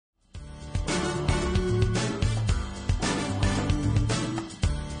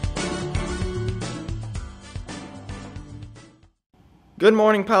Good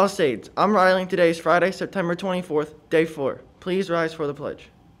morning, Palisades. I'm Riley, and today is Friday, September 24th, day 4. Please rise for the pledge.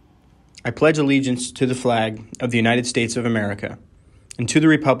 I pledge allegiance to the flag of the United States of America and to the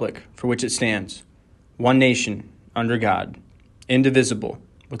republic for which it stands, one nation, under God, indivisible,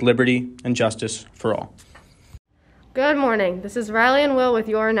 with liberty and justice for all. Good morning. This is Riley and Will with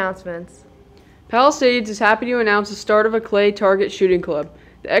your announcements. Palisades is happy to announce the start of a clay target shooting club.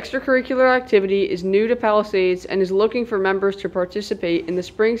 The extracurricular activity is new to Palisades and is looking for members to participate in the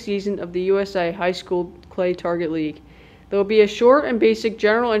spring season of the USA High School Clay Target League. There will be a short and basic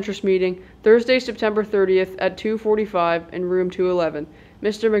general interest meeting Thursday, September 30th at 2:45 in room 211,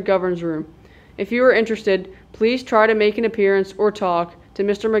 Mr. McGovern's room. If you are interested, please try to make an appearance or talk to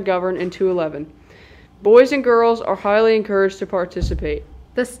Mr. McGovern in 211. Boys and girls are highly encouraged to participate.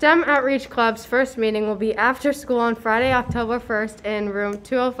 The STEM Outreach Club's first meeting will be after school on Friday, October 1st in room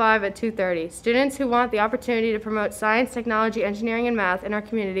 205 at 2:30. Students who want the opportunity to promote science, technology, engineering, and math in our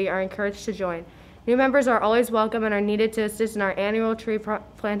community are encouraged to join. New members are always welcome and are needed to assist in our annual tree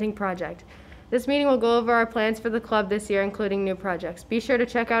planting project. This meeting will go over our plans for the club this year, including new projects. Be sure to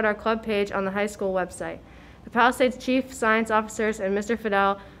check out our club page on the high school website. The Palisades Chief Science Officers and Mr.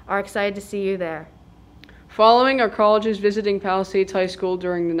 Fidel are excited to see you there. Following are colleges visiting Palisades High School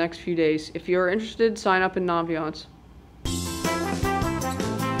during the next few days. If you are interested, sign up in Naviance.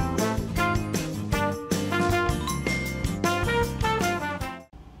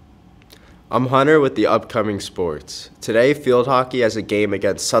 I'm Hunter with the upcoming sports. Today, field hockey has a game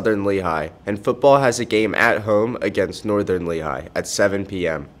against Southern Lehigh, and football has a game at home against Northern Lehigh at 7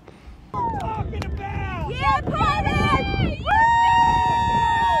 p.m.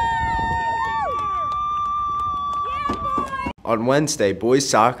 On Wednesday, boys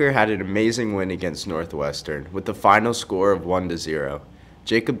soccer had an amazing win against Northwestern with the final score of 1-0.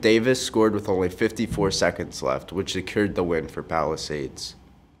 Jacob Davis scored with only 54 seconds left, which secured the win for Palisades.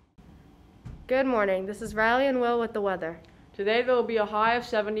 Good morning. This is Riley and Will with the weather. Today there will be a high of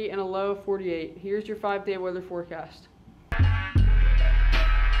 70 and a low of 48. Here's your 5-day weather forecast.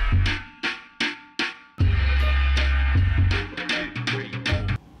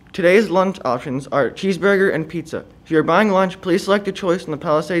 Today's lunch options are cheeseburger and pizza. If you're buying lunch, please select your choice on the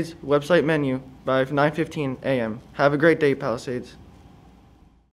Palisades website menu by 9:15 a.m. Have a great day, Palisades.